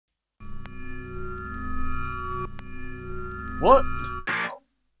What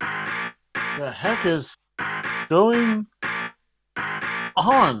the heck is going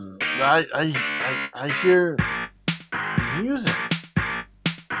on? I hear music.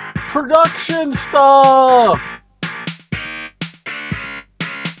 Production stuff!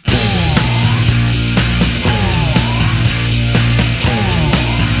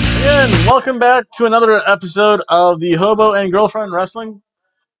 Again, welcome back to another episode of the Hobo and Girlfriend Wrestling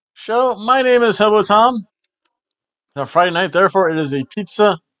Show. My name is Hobo Tom. It's a Friday night, therefore it is a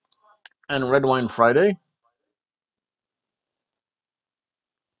pizza and red wine Friday.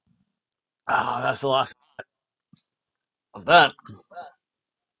 That's the last of that.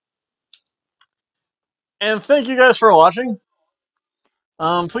 And thank you guys for watching.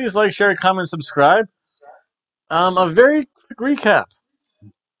 Please like, share, comment, subscribe. A very quick recap.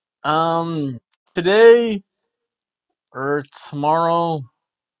 Today or tomorrow,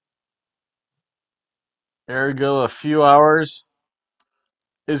 ergo a few hours,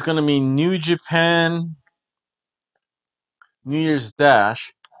 is going to be New Japan New Year's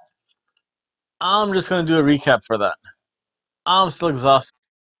Dash. I'm just going to do a recap for that. I'm still exhausted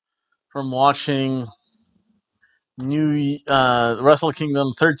from watching Wrestle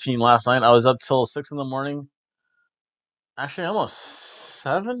Kingdom 13 last night. I was up till 6 in the morning. Actually, almost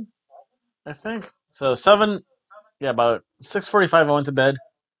 7, I think. So 7, yeah, about 6:45 I went to bed.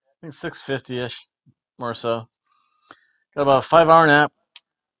 I think 6:50-ish, more so. Got about a 5-hour nap.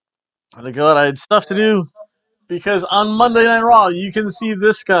 I had to go out. I had stuff to do because on Monday Night Raw, you can see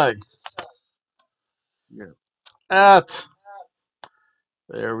this guy.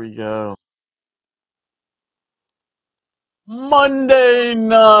 There we go. Monday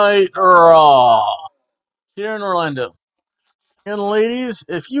Night Raw here in Orlando. And ladies,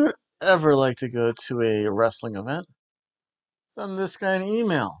 if you would ever like to go to a wrestling event, send this guy an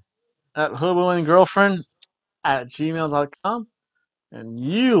email at hoboandgirlfriend@gmail.com, and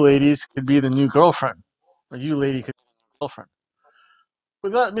you ladies could be the new girlfriend, or you lady could be the new girlfriend.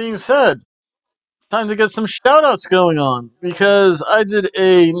 With that being said, time to get some shout-outs going on, because I did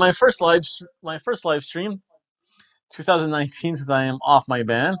my first live stream 2019 since I am off my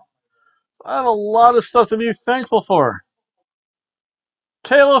ban. So I have a lot of stuff to be thankful for.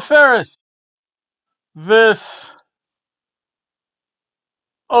 Kayla Ferris, this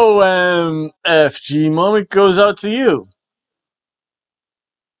OMFG moment goes out to you.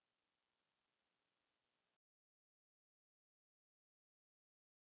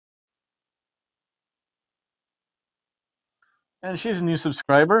 And she's a new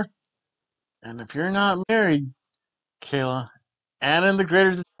subscriber. And if you're not married, Kayla, and in the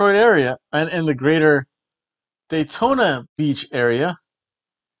greater Detroit area, and in the greater Daytona Beach area,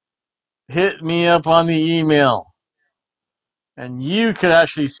 hit me up on the email. And you could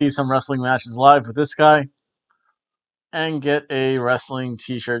actually see some wrestling matches live with this guy and get a wrestling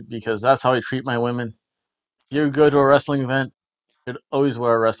t-shirt, because that's how I treat my women. If you go to a wrestling event, you should always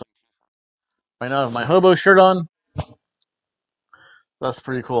wear a wrestling t-shirt. Right now I have my Hobo shirt on. That's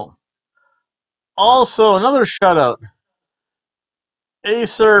pretty cool. Also, another shout out,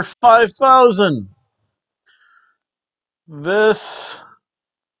 Acer 5000. This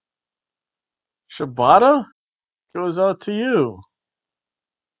Shibata goes out to you.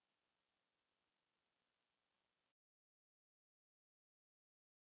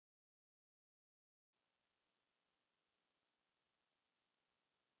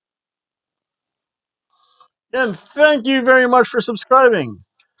 And thank you very much for subscribing.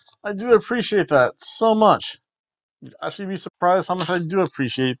 I do appreciate that so much. You'd actually be surprised how much I do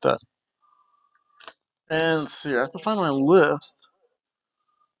appreciate that. And let's see, I have to find my list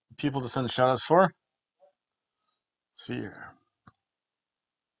of people to send shoutouts for. Let's see here.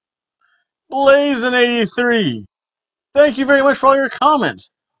 Blazin83. Thank you very much for all your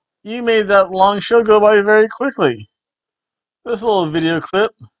comments. You made that long show go by very quickly. This little video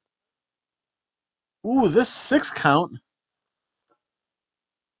clip. Ooh, this 6 count.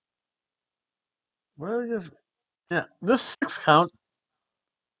 Where is? Yeah, this 6 count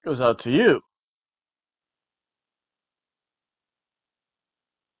goes out to you.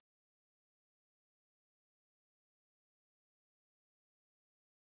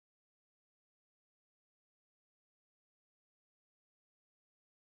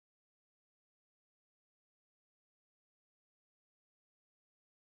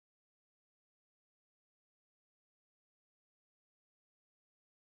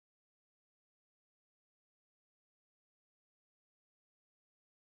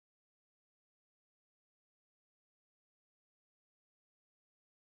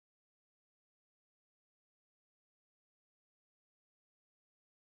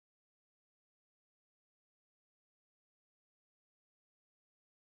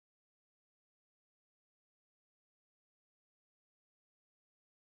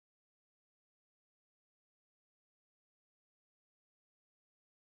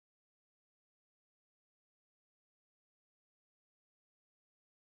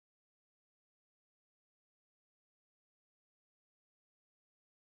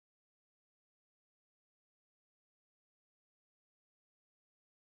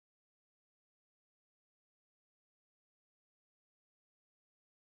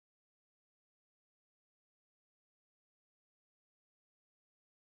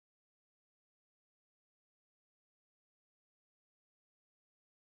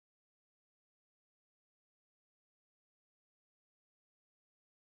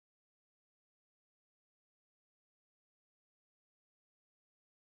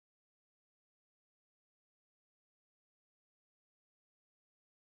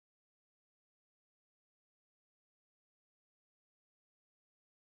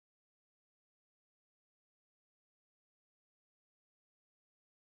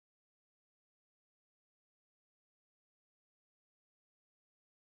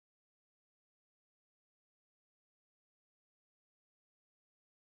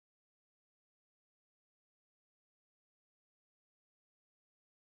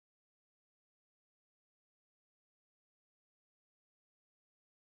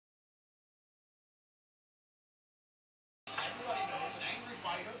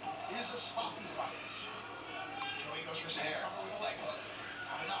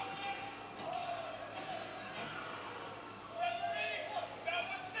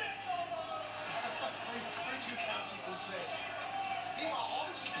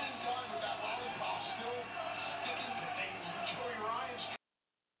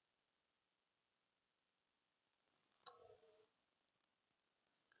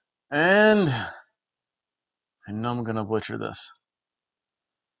 And I know I'm gonna butcher this,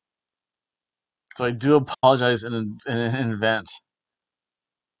 so I do apologize in advance.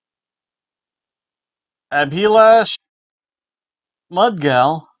 Abhilash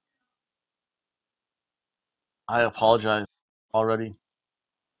Mudgal, I apologize already.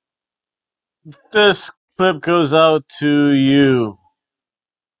 This clip goes out to you.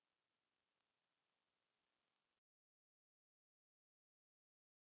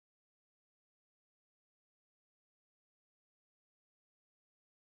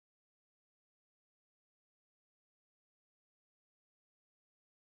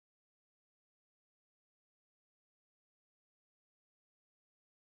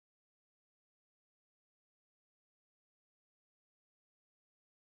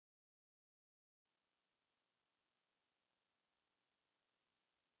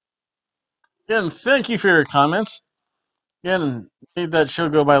 Again, thank you for your comments. Again, made that show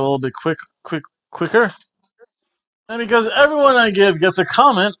go by a little bit quicker. And because everyone I give gets a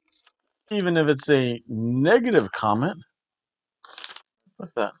comment, even if it's a negative comment.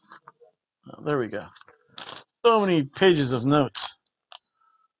 What's that? Oh, there we go. So many pages of notes.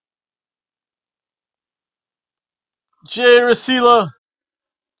 Jay Rasila,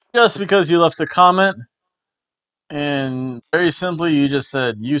 just because you left a comment, and very simply you just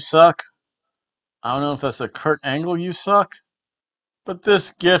said, you suck. I don't know if that's a Kurt Angle, you suck. But this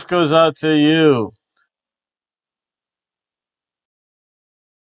gift goes out to you.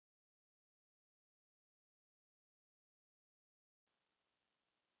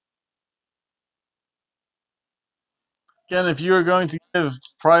 Again, if you are going to give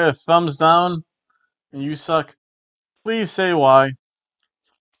probably a thumbs down and you suck, please say why.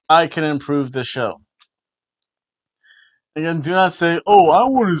 I can improve the show. Again, do not say, "Oh, I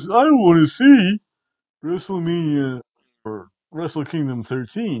want to see WrestleMania or Wrestle Kingdom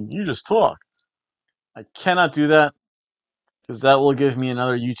 13." You just talk. I cannot do that because that will give me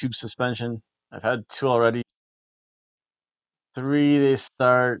another YouTube suspension. I've had 2 already. 3, they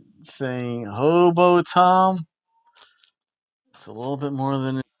start saying Hobo Tom. It's a little bit more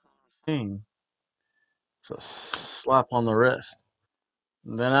than a thing. It's a slap on the wrist.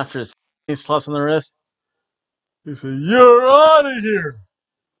 And then after 3 slaps on the wrist, they say, "You're out of here."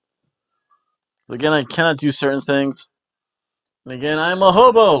 But again, I cannot do certain things. And again, I'm a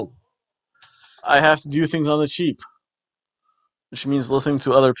hobo. I have to do things on the cheap, which means listening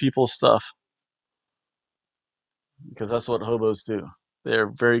to other people's stuff, because that's what hobos do.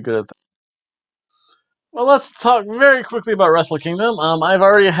 They're very good at that. Well, let's talk very quickly about Wrestle Kingdom. I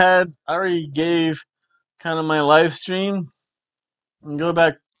already gave kind of my live stream. And go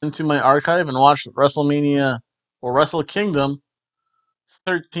back into my archive and watch WrestleMania or Wrestle Kingdom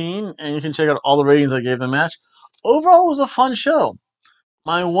 13, and you can check out all the ratings I gave the match. Overall, it was a fun show.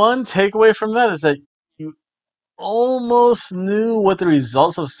 My one takeaway from that is that you almost knew what the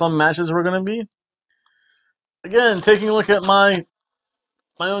results of some matches were going to be. Again, taking a look at my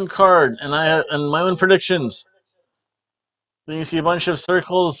own card and my own predictions. Then you see a bunch of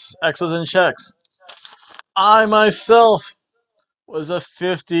circles, X's, and checks. I myself was a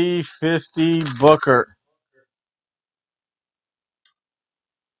 50-50 booker.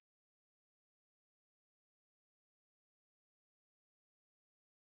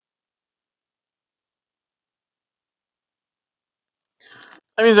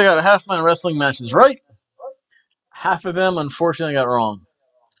 That means I got half my wrestling matches right. Half of them, unfortunately, I got wrong.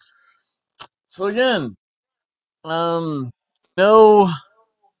 So again, no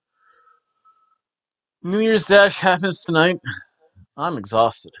New Year's Dash happens tonight. I'm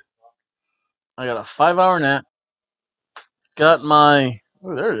exhausted. I got a 5-hour nap. Got my,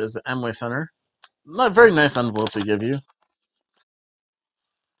 oh, there it is, the Amway Center. Not very nice envelope they give you.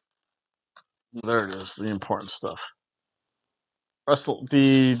 There it is, the important stuff.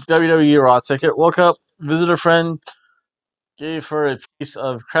 The WWE Raw ticket. Woke up, visited a friend, gave her a piece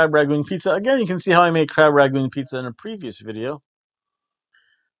of crab ragoon pizza. Again, you can see how I made crab ragoon pizza in a previous video.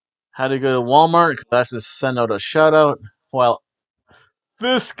 Had to go to Walmart because I have to send out a shout out. While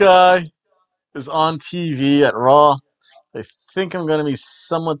this guy is on TV at Raw, I think I'm going to be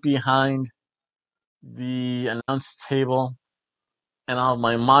somewhat behind the announce table, and I'll have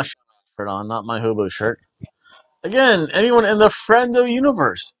my Mosh shirt on, not my Hobo shirt. Again, anyone in the Friendo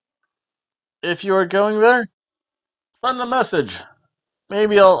universe, if you are going there, send a message.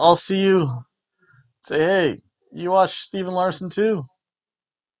 Maybe I'll see you. Say, hey, you watch Steven Larson too?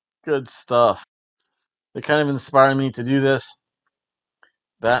 Good stuff. They kind of inspired me to do this.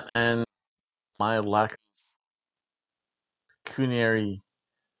 That and my lack of pecuniary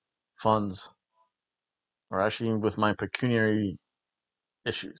funds, or actually with my pecuniary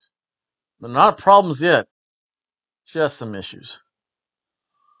issues. They're not problems yet, just some issues.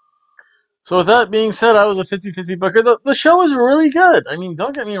 So with that being said, I was a 50-50 booker. The show was really good. I mean,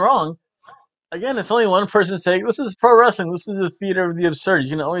 don't get me wrong. Again, it's only one person saying, this is pro wrestling. This is the theater of the absurd. You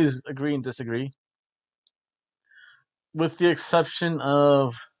can always agree and disagree. With the exception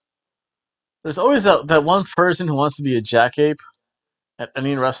of, there's always that one person who wants to be a jackape at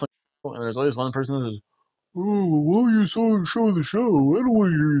any wrestling show, and there's always one person who says, oh, why are you showing the show? I don't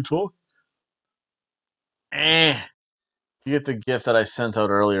want to hear you talk. You get the gift that I sent out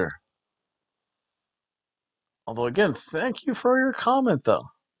earlier. Although, again, thank you for your comment, though.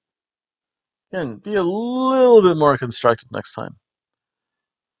 Again, be a little bit more constructive next time.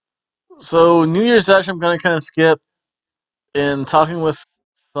 So, New Year's Dash, I'm going to kind of skip in talking with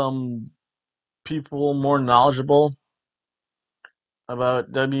some people more knowledgeable about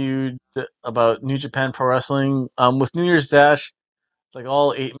about New Japan Pro Wrestling. With New Year's Dash, it's like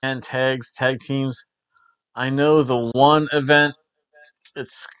all 8-man tag teams. I know the one event,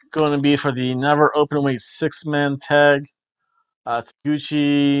 it's going to be for the never openweight 6-man tag.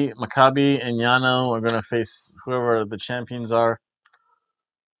 Taguchi, Maccabi, and Yano are going to face whoever the champions are.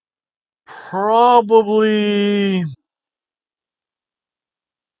 Probably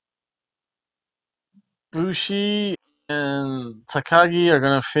Bushi and Takagi are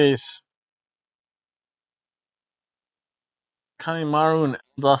going to face Kanemaru and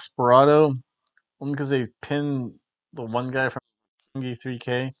El Desperado. Only because they pinned the one guy from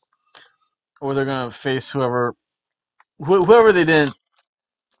 3K. Or they're going to face whoever they didn't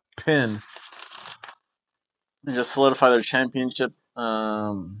pin and just solidify their championship.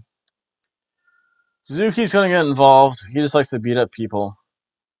 Suzuki's going to get involved. He just likes to beat up people.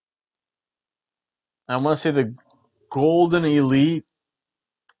 I want to say the Golden Elite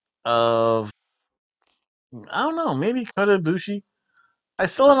of, I don't know, maybe Kota Ibushi. I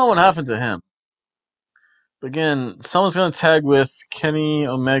still don't know what happened to him. But again, someone's going to tag with Kenny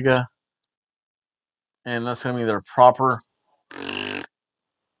Omega, and that's going to be their proper, at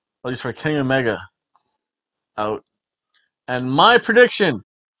least for Kenny Omega, out. And my prediction,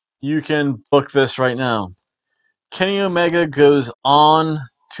 you can book this right now. Kenny Omega goes on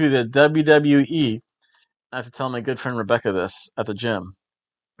to the WWE. I have to tell my good friend Rebecca this at the gym,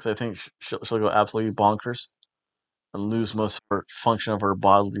 because I think she'll go absolutely bonkers and lose most of her function of her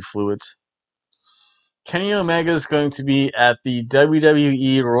bodily fluids. Kenny Omega is going to be at the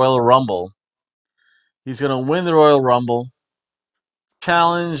WWE Royal Rumble. He's going to win the Royal Rumble,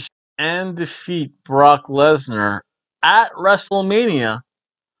 challenge and defeat Brock Lesnar at WrestleMania,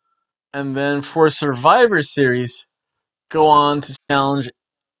 and then for Survivor Series, go on to challenge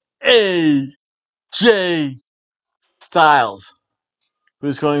AJ Styles,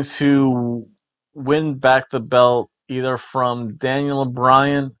 who's going to win back the belt either from Daniel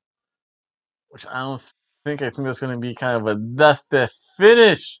Bryan, which I think that's going to be kind of a death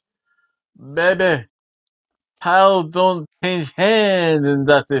finish, baby. Title don't change hands and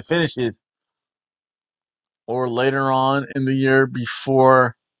that they finish it. Or later on in the year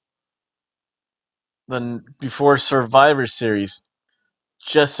before Survivor Series,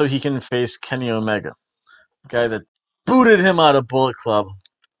 just so he can face Kenny Omega, the guy that booted him out of Bullet Club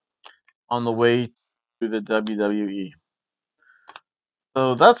on the way to the WWE.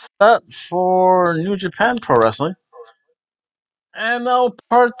 So that's that for New Japan Pro Wrestling. And now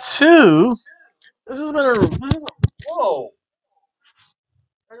part 2. Whoa!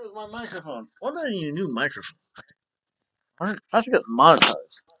 Where was my microphone? Why do I need a new microphone? I have to get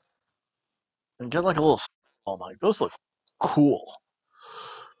monetized and get like a little small mic. Those look cool.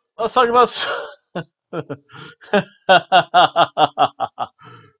 Let's talk about some.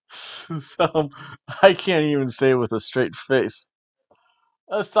 I can't even say it with a straight face.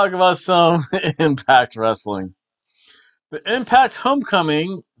 Let's talk about some Impact Wrestling. The Impact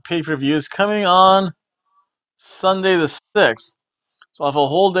Homecoming pay-per-view is coming on Sunday the 6th. So I'll have a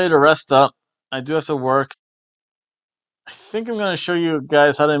whole day to rest up. I do have to work. I think I'm going to show you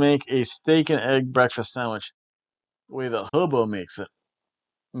guys how to make a steak and egg breakfast sandwich the way the Hobo makes it.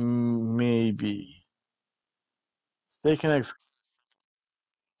 Maybe. Steak and eggs.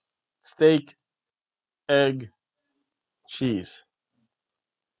 Steak, egg, cheese,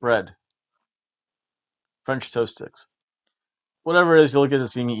 bread, French toast sticks. Whatever it is, you'll get to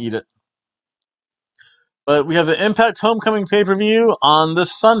see me eat it. But we have the Impact Homecoming pay-per-view on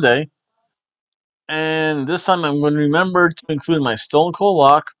this Sunday. And this time I'm going to remember to include my Stone Cold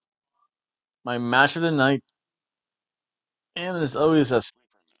Lock, my match of the night, and there's always a...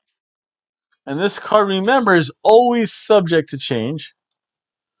 And this card, remember, is always subject to change.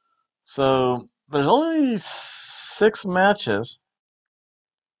 So there's only 6 matches.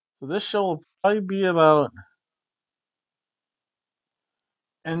 So this show will probably be about,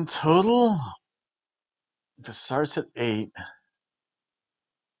 in total, if it starts at 8,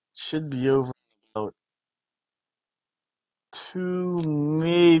 should be over about 2,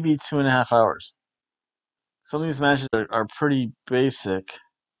 maybe 2.5 hours. Some of these matches are pretty basic.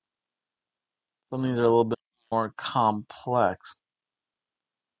 Some of these are a little bit more complex.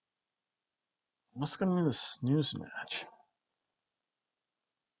 What's going to be the snooze match?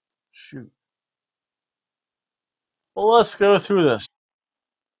 Shoot. Well, let's go through this.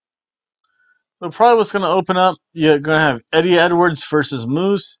 So probably what's going to open up, you're going to have Eddie Edwards versus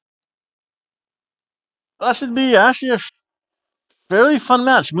Moose. That should be actually a fairly fun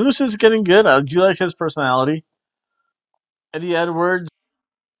match. Moose is getting good. I do like his personality. Eddie Edwards,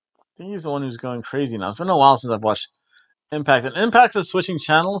 I think he's the one who's going crazy now. It's been a while since I've watched Impact. And Impact is switching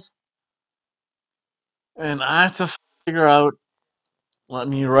channels. And I have to figure out, let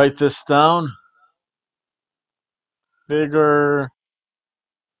me write this down. Figure.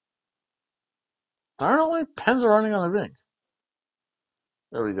 Darn it, my pens are running out of ink.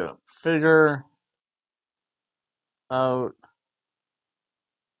 There we go. Figure out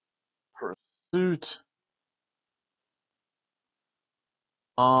Pursuit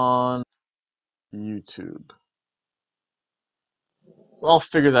on YouTube. I'll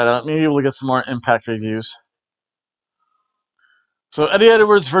figure that out. Maybe we'll get some more Impact reviews. So Eddie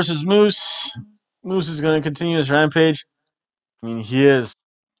Edwards versus Moose. Moose is going to continue his rampage. I mean, he is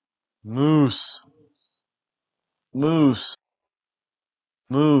Moose. Moose.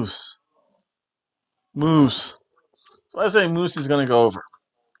 Moose. Moose. So I say Moose is going to go over.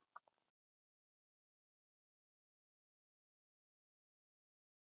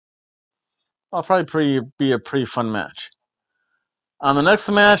 That'll probably be a pretty fun match. On the next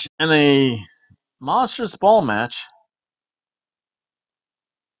match, in a Monsters Ball match,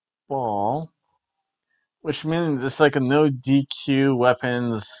 which means it's like a no DQ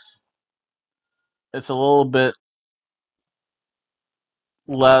weapons. It's a little bit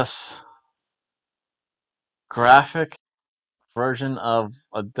less graphic version of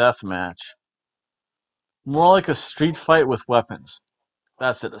a death match. More like a street fight with weapons.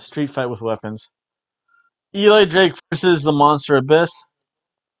 That's it, a street fight with weapons. Eli Drake versus the Monster Abyss.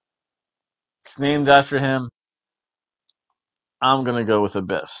 It's named after him. I'm going to go with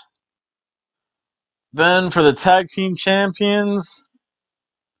Abyss. Then for the tag team champions,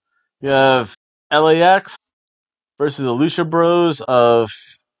 you have LAX versus the Lucha Bros of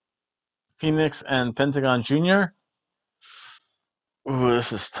Phoenix and Pentagon Jr. Ooh,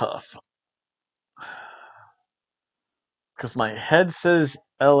 this is tough. Because my head says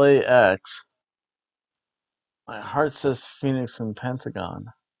LAX. My heart says Phoenix and Pentagon.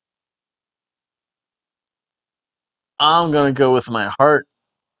 I'm going to go with my heart.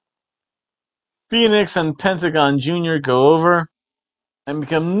 Phoenix and Pentagon Jr. go over and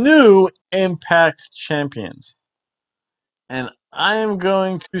become new Impact champions. And I am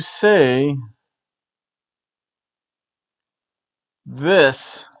going to say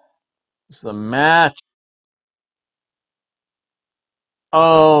this is the match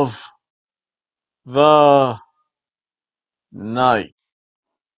of the night.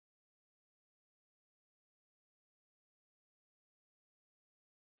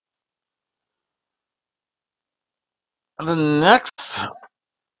 And then next,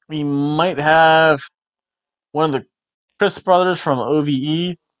 we might have one of the Chris brothers from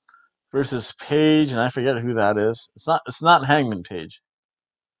OVE versus Page, and I forget who that is. It's not Hangman Page.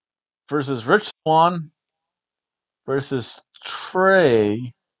 Versus Rich Swann versus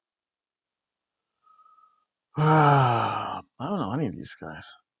Trey. I don't know any of these guys.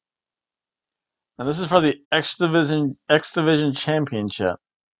 And this is for the X Division Championship.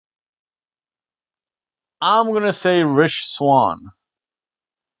 I'm gonna say Rich Swann.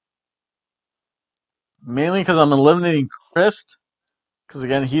 Mainly because I'm eliminating Chris. Because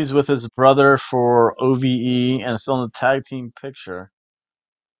again, he's with his brother for OVE and still in the tag team picture.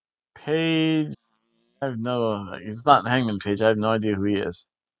 Page, he's not Hangman Page. I have no idea who he is.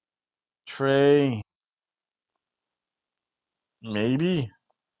 Trey, maybe.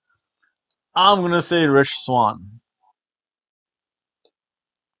 I'm gonna say Rich Swann.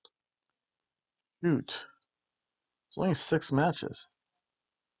 Shoot, it's only 6 matches.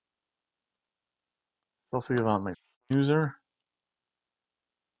 Let's think about my user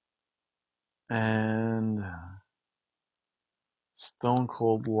and Stone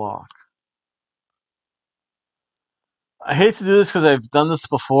Cold Lock. I hate to do this because I've done this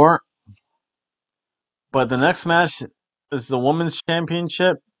before, but the next match is the Women's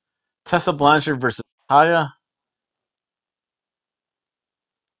Championship. Tessa Blanchard versus Taya.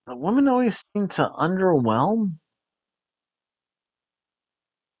 The women always seem to underwhelm.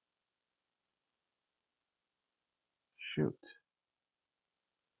 Shoot.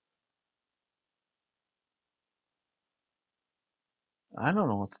 I don't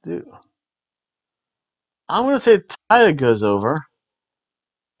know what to do. I'm going to say Taya goes over.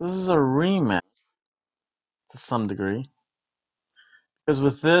 This is a rematch to some degree. Because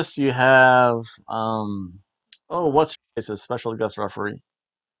with this, you have, what's it's a special guest referee.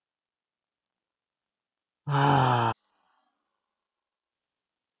 I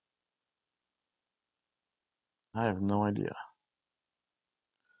have no idea.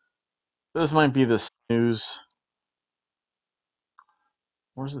 This might be the snooze.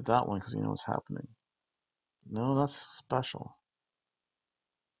 Or is it that one? Because you know what's happening. No, that's special.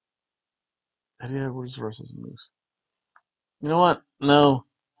 Eddie Edwards versus Moose. You know what? No.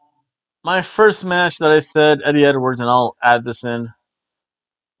 My first match that I said Eddie Edwards, and I'll add this in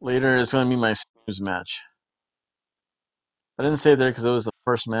later, is going to be my snooze match. I didn't say it there because it was the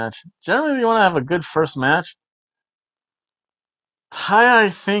first match. Generally, you want to have a good first match. Ty, I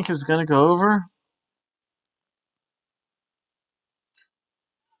think, is going to go over.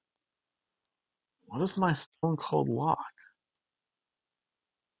 What is my Stone Cold Lock?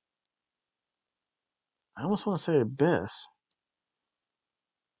 I almost want to say Abyss.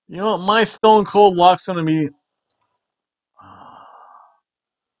 You know what? My Stone Cold Lock's going to be... You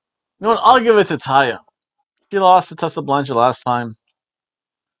know what? I'll give it to Taya. She lost to Tessa Blanchard last time.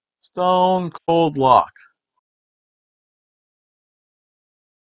 Stone Cold Lock.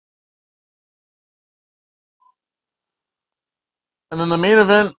 And then the main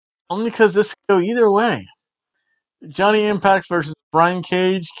event, only because this could go either way. Johnny Impact versus Brian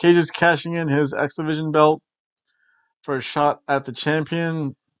Cage. Cage is cashing in his X Division belt for a shot at the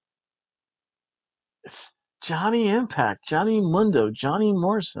champion. It's Johnny Impact, Johnny Mundo, Johnny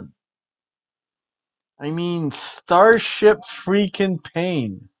Morrison. I mean, Starship freaking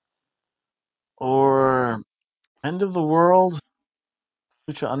Pain. Or End of the World,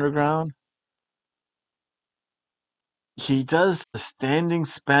 Lucha Underground. He does the standing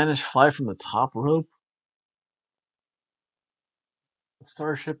Spanish fly from the top rope.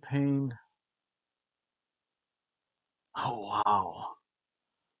 Starship Pain. Oh, wow.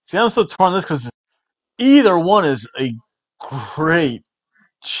 See, I'm so torn on this because either one is a great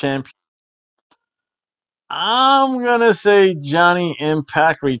champion. I'm going to say Johnny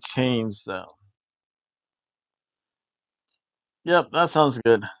Impact retains, though. Yep, that sounds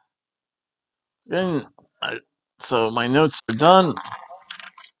good. Then, so my notes are done.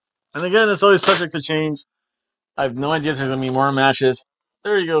 And again, it's always subject to change. I have no idea if there's going to be more matches.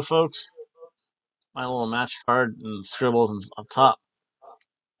 There you go, folks. My little match card and scribbles and up top.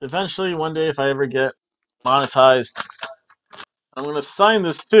 Eventually, one day, if I ever get monetized, I'm going to sign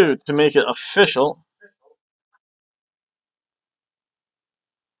this too to make it official.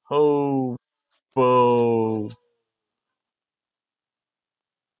 Hobo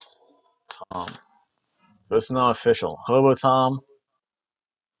Tom. So it's now official. Hobo Tom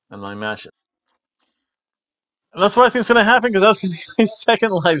and my matches. And that's what I think is going to happen because that's going to be my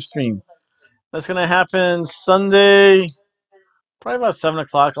second live stream. That's going to happen Sunday, probably about 7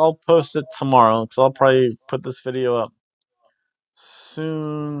 o'clock. I'll post it tomorrow because I'll probably put this video up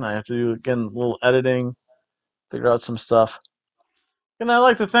soon. I have to do, again, a little editing, figure out some stuff. And I'd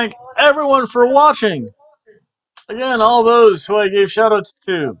like to thank everyone for watching. Again, all those who I gave shoutouts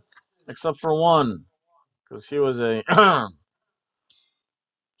to, except for one, because he was a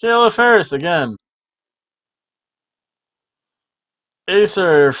Kayla Ferris again.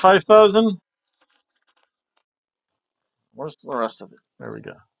 Acer 5000. Where's the rest of it? There we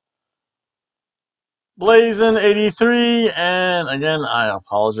go. Blazin 83, and again, I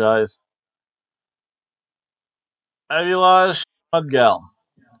apologize. Avilash Mudgal.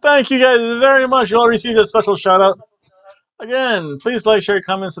 Thank you guys very much. You all received a special shout out. Again, please like, share,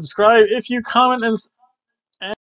 comment, subscribe. If you comment and